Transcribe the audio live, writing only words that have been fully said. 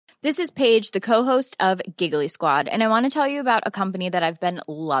This is Paige, the co-host of Giggly Squad, and I want to tell you about a company that I've been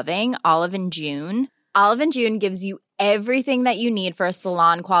loving, Olive and June. Olive and June gives you everything that you need for a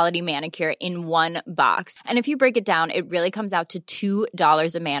salon-quality manicure in one box. And if you break it down, it really comes out to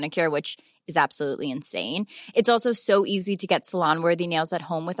 $2 a manicure, which is absolutely insane. It's also so easy to get salon-worthy nails at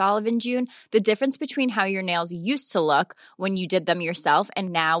home with Olive and June. The difference between how your nails used to look when you did them yourself and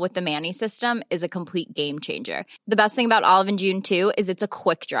now with the Mani system is a complete game changer. The best thing about Olive and June, too, is it's a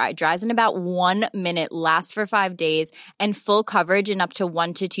quick dry. Dries in about 1 minute, lasts for 5 days, and full coverage in up to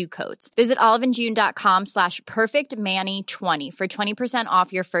 1 to 2 coats. Visit oliveandjune.com/perfectmani20 for 20%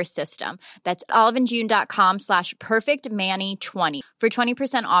 off your first system. That's oliveandjune.com/perfectmani20 for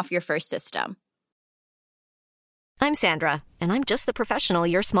 20% off your first system. I'm Sandra, and I'm just the professional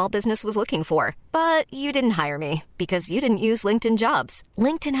your small business was looking for. But you didn't hire me because you didn't use LinkedIn Jobs.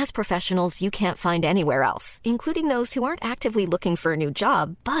 LinkedIn has professionals you can't find anywhere else, including those who aren't actively looking for a new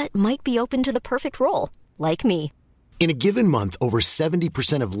job, but might be open to the perfect role, like me. In a given month, over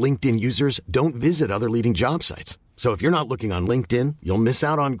 70% of LinkedIn users don't visit other leading job sites. So if you're not looking on LinkedIn, you'll miss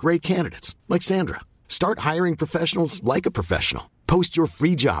out on great candidates like Sandra. Start hiring professionals like a professional. Post your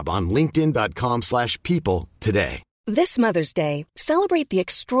free job on linkedin.com/people today. This Mother's Day, celebrate the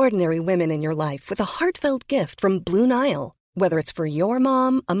extraordinary women in your life with a heartfelt gift from Blue Nile. Whether it's for your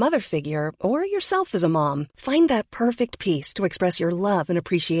mom, a mother figure, or yourself as a mom, find that perfect piece to express your love and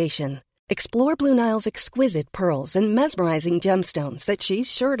appreciation. Explore Blue Nile's exquisite pearls and mesmerizing gemstones that she's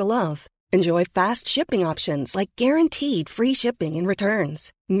sure to love. Enjoy fast shipping options like guaranteed free shipping and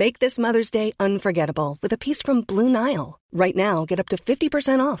returns. Make this Mother's Day unforgettable with a piece from Blue Nile. Right now, get up to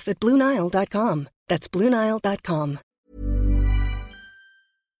 50% off at BlueNile.com. That's BlueNile.com.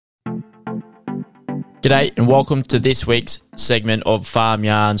 G'day and welcome to this week's segment of Farm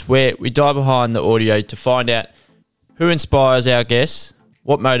Yarns, where we dive behind the audio to find out who inspires our guests,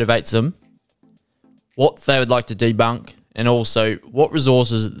 what motivates them, what they would like to debunk, and also what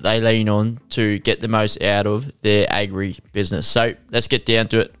resources they lean on to get the most out of their agri business. So let's get down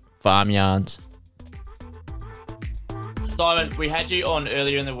to it. Farm Yarns. Simon, we had you on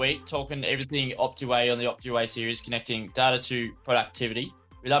earlier in the week talking everything Optiway on the Optiway series, connecting data to productivity.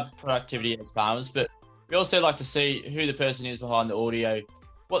 We love productivity as farmers, but we also like to see who the person is behind the audio,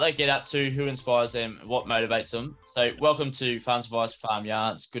 what they get up to, who inspires them, and what motivates them. So welcome to Farms Advice Farm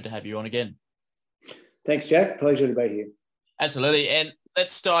Yarns. Good to have you on again. Thanks, Jack. Pleasure to be here. Absolutely. And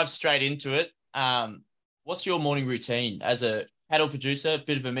let's dive straight into it. What's your morning routine as a cattle producer,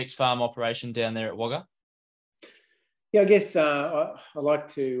 bit of a mixed farm operation down there at Wagga? Yeah, I guess I like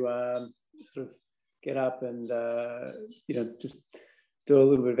to sort of get up and, just do a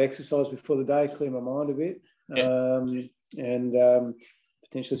little bit of exercise before the day, clear my mind a bit, and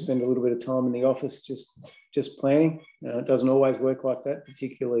potentially spend a little bit of time in the office just planning. It doesn't always work like that,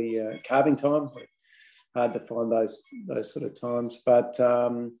 particularly calving time. Hard to find those sort of times. But,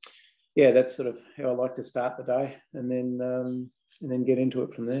 that's sort of how I like to start the day and then get into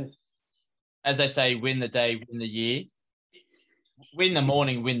it from there. As they say, win the day, win the year. Win the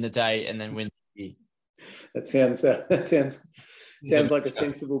morning, win the day, and then win the year. That sounds like a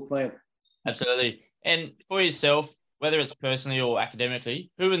sensible plan. Absolutely. And for yourself, whether it's personally or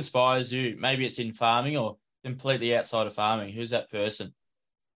academically, who inspires you? Maybe it's in farming or completely outside of farming. Who's that person?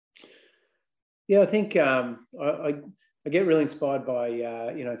 Yeah, I think I get really inspired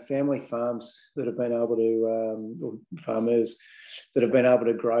by family farms that have been able to, or farmers that have been able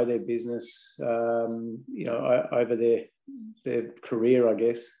to grow their business, over their career, I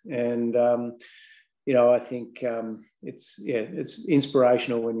guess. And I think it's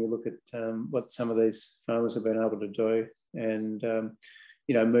inspirational when you look at what some of these farmers have been able to do, and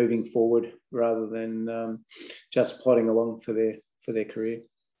moving forward rather than just plodding along for their career.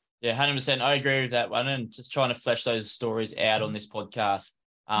 Yeah, 100%. I agree with that one, and just trying to flesh those stories out on this podcast.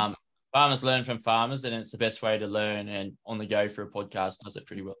 Farmers learn from farmers, and it's the best way to learn, and On the Go for a podcast does it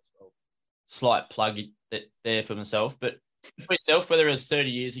pretty well as well. Slight plug there for myself, but for yourself, whether it was 30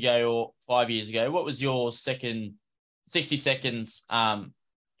 years ago or 5 years ago, what was your second 60 seconds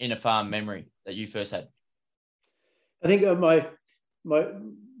in a farm memory that you first had? I think my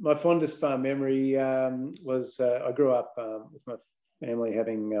fondest farm memory was I grew up with my family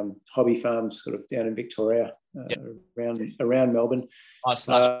having hobby farms sort of down in Victoria, around Melbourne. Nice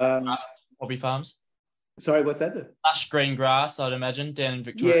lush hobby farms. Sorry, what's that? Lush green grass, I'd imagine, down in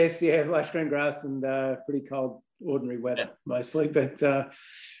Victoria. Yes, yeah, lush green grass and pretty cold, ordinary weather mostly. But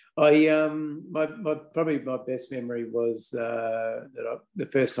probably my best memory was the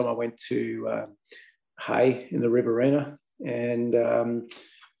first time I went to Hay in the Riverina, and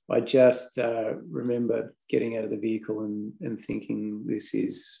I just remember getting out of the vehicle and thinking, this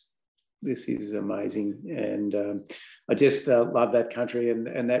is this is amazing. And I just love that country.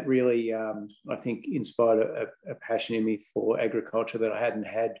 And that really, I think, inspired a passion in me for agriculture that I hadn't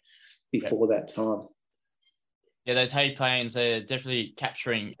had before that time. Yeah, those hay planes, they're definitely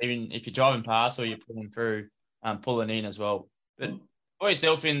capturing, even if you're driving past or you're pulling through, pulling in as well. But for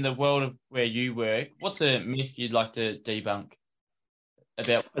yourself, in the world of where you work, what's a myth you'd like to debunk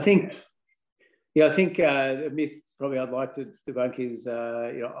about? I think the myth probably I'd like to debunk is,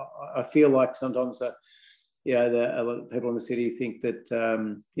 I feel like sometimes, a lot of people in the city think that,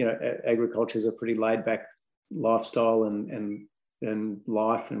 agriculture is a pretty laid back lifestyle and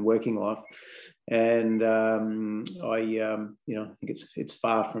life and working life. And I think it's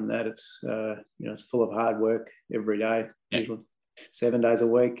far from that. It's it's full of hard work every day, usually 7 days a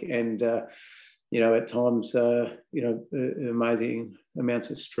week, and at times amazing amounts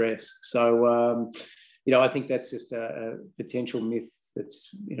of stress. So I think that's just a potential myth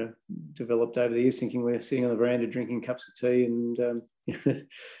that's developed over the years, thinking we're sitting on the veranda drinking cups of tea, and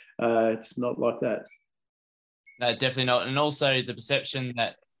it's not like that. No, definitely not. And also the perception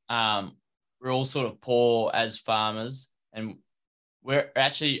that we're all sort of poor as farmers, and we're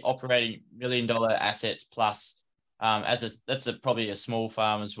actually operating $1 million assets plus. That's probably a small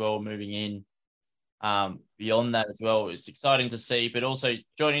farm as well, moving in. Beyond that as well, it's exciting to see, but also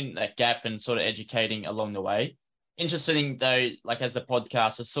joining that gap and sort of educating along the way. Interesting though, like as the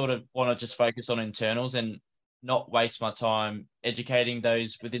podcast, I sort of want to just focus on internals and not waste my time educating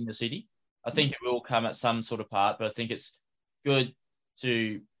those within the city. I think it will come at some sort of part, but I think it's good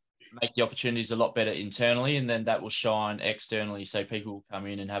to make the opportunities a lot better internally, and then that will shine externally, so people will come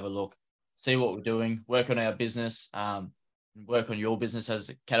in and have a look, see what we're doing, work on our business, work on your business as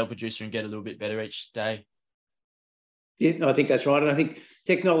a cattle producer, and get a little bit better each day. Yeah, no, I think that's right. And I think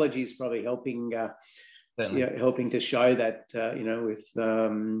technology is probably helping helping to show that, with,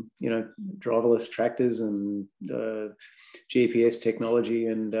 driverless tractors and GPS technology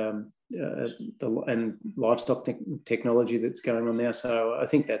and livestock technology that's going on now. So I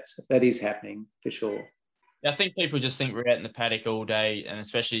think that is happening for sure. I think people just think we're out in the paddock all day, and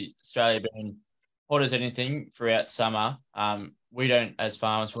especially Australia being hot as anything throughout summer, we don't, as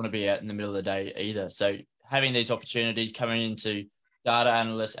farmers, want to be out in the middle of the day either. So having these opportunities, coming into data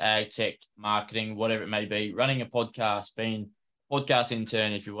analyst, ag tech, marketing, whatever it may be, running a podcast, being a podcast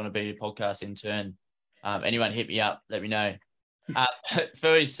intern, if you want to be a podcast intern, anyone hit me up, let me know.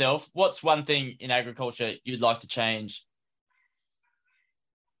 For yourself, what's one thing in agriculture you'd like to change?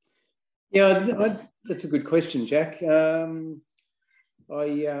 Yeah, that's a good question, Jack. I'm not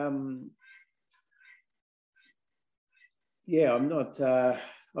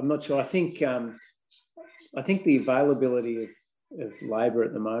sure. I think the availability of labour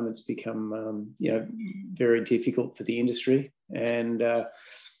at the moment's become very difficult for the industry, and I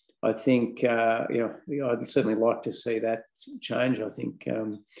think I'd certainly like to see that change. I think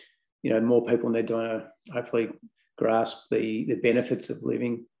more people need to hopefully grasp the benefits of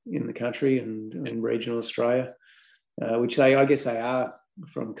living in the country and in regional Australia, which I guess they are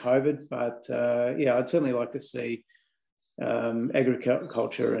from COVID. But I'd certainly like to see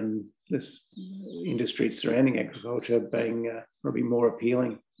agriculture and this industry surrounding agriculture being probably more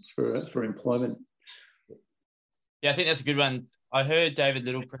appealing for employment. Yeah, I think that's a good one. I heard David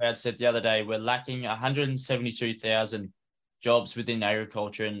Littleproud said the other day, we're lacking 172,000 jobs within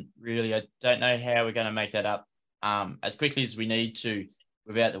agriculture. And really, I don't know how we're going to make that up as quickly as we need to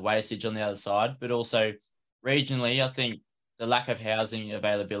without the wastage on the other side. But also regionally, I think the lack of housing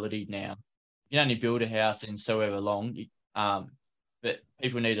availability now, you can only build a house in so ever long, but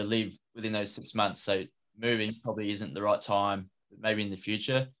people need to live within those 6 months. So moving probably isn't the right time, but maybe in the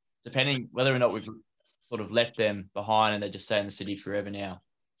future, depending whether or not we've sort of left them behind and they just stay in the city forever now.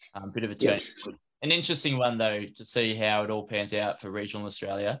 Bit of a turn. Yeah. An interesting one, though, to see how it all pans out for regional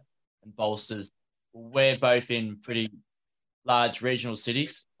Australia and bolsters. We're both in pretty large regional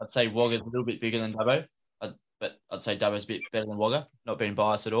cities. I'd say Wagga's a little bit bigger than Dubbo, but I'd say Dubbo's a bit better than Wagga, not being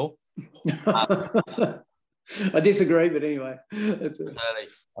biased at all. I disagree, but anyway. I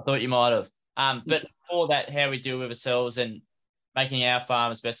thought you might have. But for that, how we deal with ourselves and making our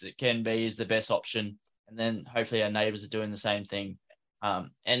farm as best as it can be is the best option. And then hopefully our neighbours are doing the same thing.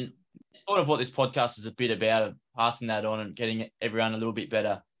 And sort of what this podcast is a bit about, passing that on and getting everyone a little bit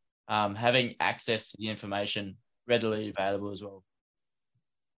better, having access to the information readily available as well.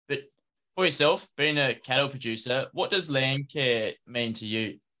 But for yourself, being a cattle producer, what does land care mean to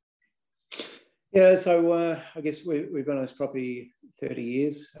you? Yeah, so I guess we've been on this property 30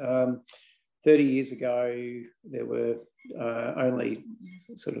 years. 30 years ago, there were only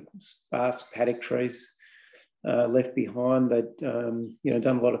sort of sparse paddock trees left behind. They'd done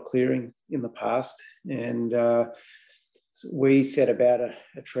a lot of clearing in the past, and so we set about a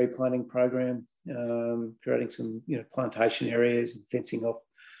tree planting program, creating some plantation areas and fencing off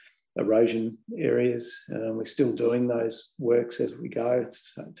erosion areas. We're still doing those works as we go.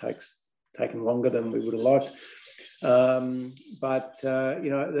 It's taken longer than we would have liked. But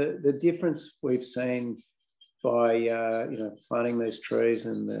the difference we've seen by planting these trees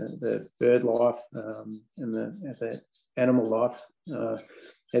and the bird life and the animal life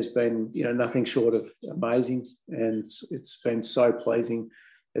has been nothing short of amazing, and it's been so pleasing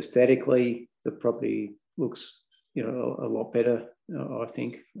aesthetically. The property looks a lot better, I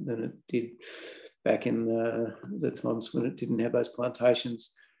think, than it did back in the times when it didn't have those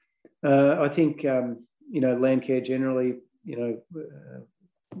plantations. I think Landcare generally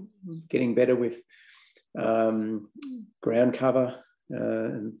getting better with ground cover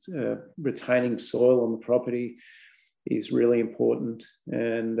and retaining soil on the property is really important.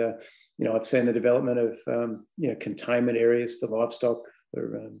 And I've seen the development of containment areas for livestock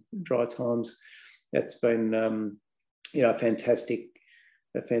for dry times. That's been a fantastic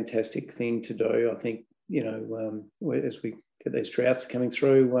thing to do. I think as we get these droughts coming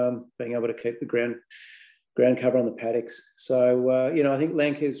through, being able to keep the ground cover on the paddocks. So I think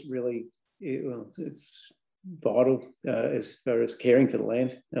Landcare is really it's vital as far as caring for the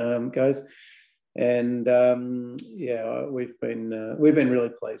land goes. And we've been really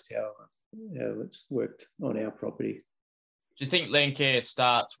pleased how it's worked on our property. Do you think Landcare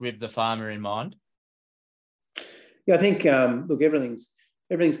starts with the farmer in mind? Yeah, I think look, everything's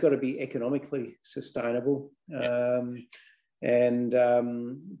got to be economically sustainable. But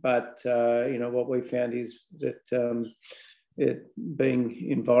what we found is that it being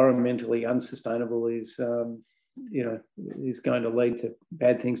environmentally unsustainable is going to lead to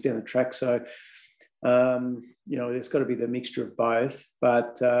bad things down the track. So there's got to be the mixture of both.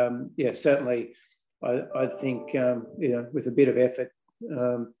 But certainly I think with a bit of effort,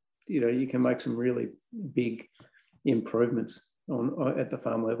 you can make some really big improvements at the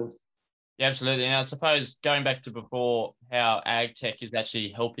farm level. Yeah, absolutely. And I suppose going back to before, how ag tech is actually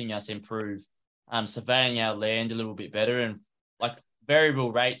helping us improve surveying our land a little bit better, and like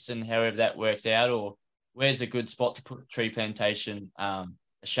variable rates and however that works out, or where's a good spot to put a tree plantation, a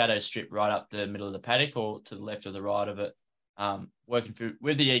shadow strip right up the middle of the paddock or to the left or the right of it, working through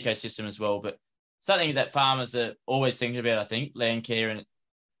with the ecosystem as well. But something that farmers are always thinking about, I think, Landcare, and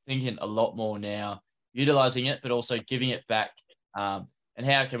thinking a lot more now, utilising it, but also giving it back. And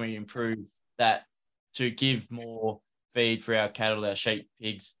how can we improve that to give more feed for our cattle, our sheep,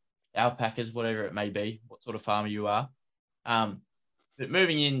 pigs, alpacas, whatever it may be, what sort of farmer you are. But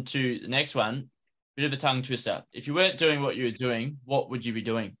moving into the next one, bit of a tongue twister. If you weren't doing what you were doing, what would you be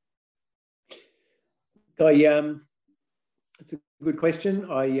doing? It's a good question.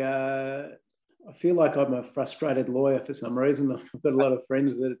 I feel like I'm a frustrated lawyer for some reason. I've got a lot of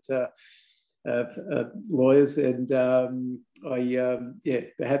friends that lawyers, and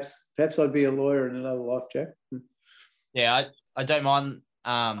perhaps I'd be a lawyer in another life, Jack. Yeah, I don't mind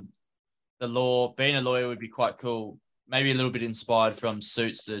the law. Being a lawyer would be quite cool. Maybe a little bit inspired from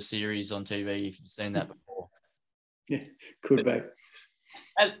Suits, the series on TV, if you've seen that before. Yeah, could be.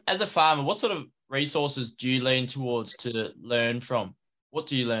 As a farmer, what sort of resources do you lean towards to learn from? What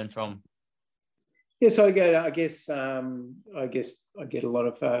do you learn from? Yeah, so I guess I get a lot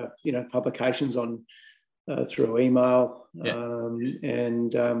of publications on through email,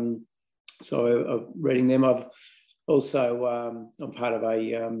 so I'm reading them. I've also I'm part of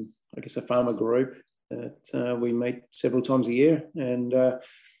a farmer group that we meet several times a year, and I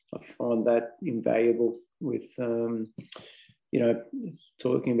find that invaluable with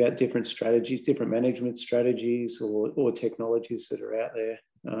talking about different strategies, different management strategies, or technologies that are out there.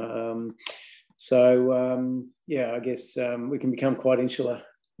 I guess we can become quite insular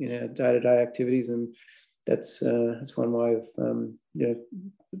in our day-to-day activities, and that's one way of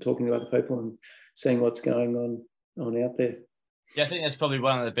talking to other people and seeing what's going on out there. Yeah, I think that's probably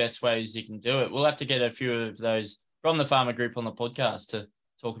one of the best ways you can do it. We'll have to get a few of those from the farmer group on the podcast to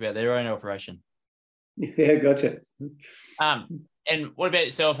talk about their own operation. Yeah, gotcha. And what about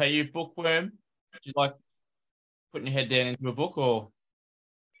yourself? Are you bookworm? Do you like putting your head down into a book, or?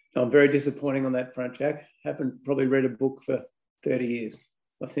 I'm very disappointing on that front, Jack. Haven't probably read a book for 30 years,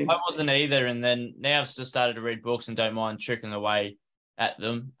 I think. I wasn't either, and then now I've just started to read books and don't mind tricking away at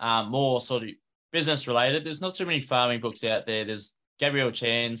them. More sort of business related. There's not too many farming books out there. There's Gabrielle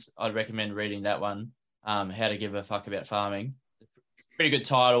Chan's. I'd recommend reading that one. How to Give a Fuck About Farming. Pretty good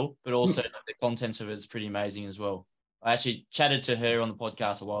title, but also the contents of it is pretty amazing as well. I actually chatted to her on the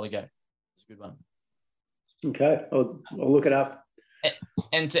podcast a while ago. It's a good one. Okay, I'll look it up.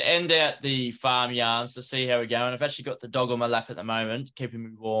 And to end out the farm yarns, to see how we're going, I've actually got the dog on my lap at the moment, keeping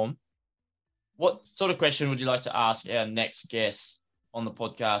me warm. What sort of question would you like to ask our next guest on the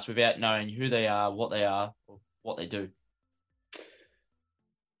podcast without knowing who they are, or what they do?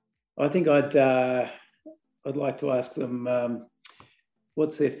 I think I'd like to ask them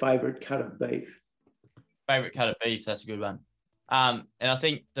what's their favourite cut of beef. Favourite cut of beef, that's a good one. And I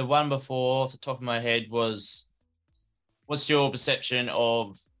think the one before, off the top of my head, was, what's your perception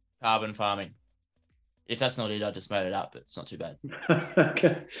of carbon farming? If that's not it, I just made it up, but it's not too bad.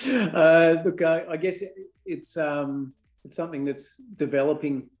 Okay. Look, I guess it's something that's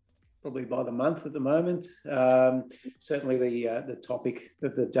developing probably by the month at the moment. Certainly the topic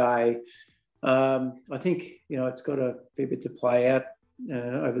of the day. I think, it's got a fair bit to play out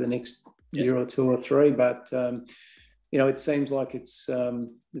over the next year or two or three, but it seems like it's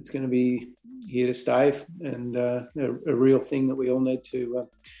going to be here to stay, and a real thing that we all need to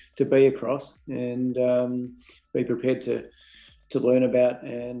be across and be prepared to learn about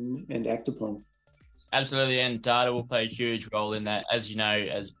and act upon. Absolutely, and data will play a huge role in that, as you know,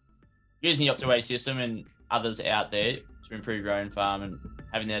 as using the Optiway system and others out there to improve your own farm and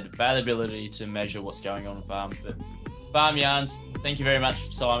having that availability to measure what's going on farm. But Farm Yarns, thank you very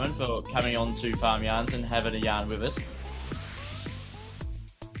much, Simon, for coming on to Farm Yarns and having a yarn with us.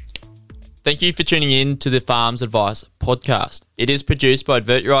 Thank you for tuning in to the Farms Advice podcast. It is produced by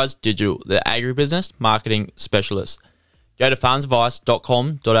Advertise Digital, the agribusiness marketing specialist. Go to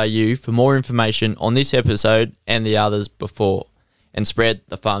farmsadvice.com.au for more information on this episode and the others before, and spread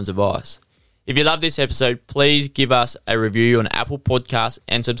the farm's advice. If you love this episode, please give us a review on Apple Podcasts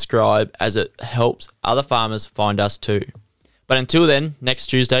and subscribe, as it helps other farmers find us too. But until then, next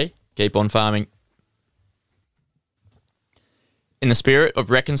Tuesday, keep on farming. In the spirit of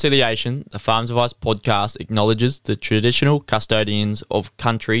reconciliation, the Farms Advice podcast acknowledges the traditional custodians of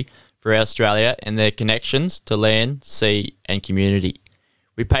country throughout Australia and their connections to land, sea and community.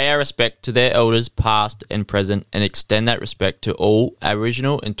 We pay our respect to their elders past and present, and extend that respect to all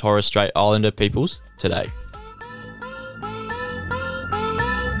Aboriginal and Torres Strait Islander peoples today.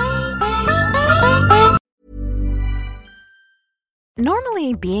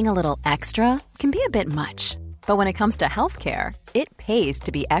 Normally, being a little extra can be a bit much. But when it comes to healthcare, it pays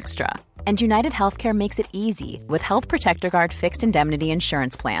to be extra. And United Healthcare makes it easy with Health Protector Guard fixed indemnity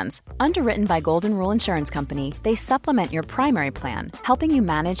insurance plans. Underwritten by Golden Rule Insurance Company, they supplement your primary plan, helping you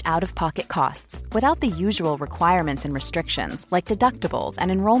manage out-of-pocket costs without the usual requirements and restrictions like deductibles and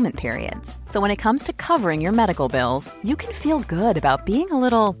enrollment periods. So when it comes to covering your medical bills, you can feel good about being a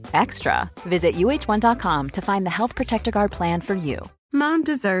little extra. Visit uh1.com to find the Health Protector Guard plan for you. Mom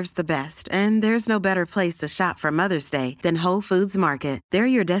deserves the best, and there's no better place to shop for Mother's Day than Whole Foods Market. They're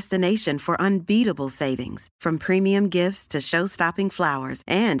your destination for unbeatable savings, from premium gifts to show-stopping flowers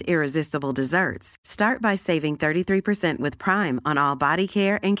and irresistible desserts. Start by saving 33% with Prime on all body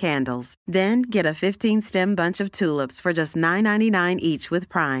care and candles. Then get a 15-stem bunch of tulips for just $9.99 each with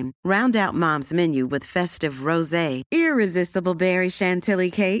Prime. Round out Mom's menu with festive rosé, irresistible berry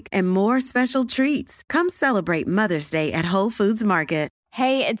chantilly cake, and more special treats. Come celebrate Mother's Day at Whole Foods Market.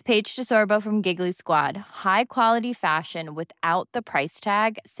 Hey, it's Paige DeSorbo from Giggly Squad. High quality fashion without the price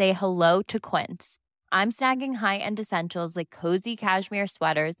tag. Say hello to Quince. I'm snagging high-end essentials like cozy cashmere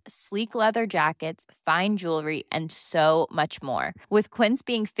sweaters, sleek leather jackets, fine jewelry, and so much more. With Quince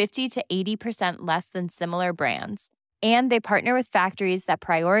being 50 to 80% less than similar brands. And they partner with factories that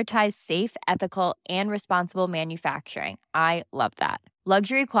prioritize safe, ethical, and responsible manufacturing. I love that.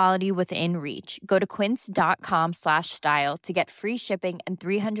 Luxury quality within reach. Go to quince.com/style to get free shipping and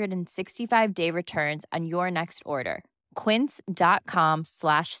 365-day returns on your next order.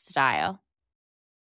 Quince.com/style.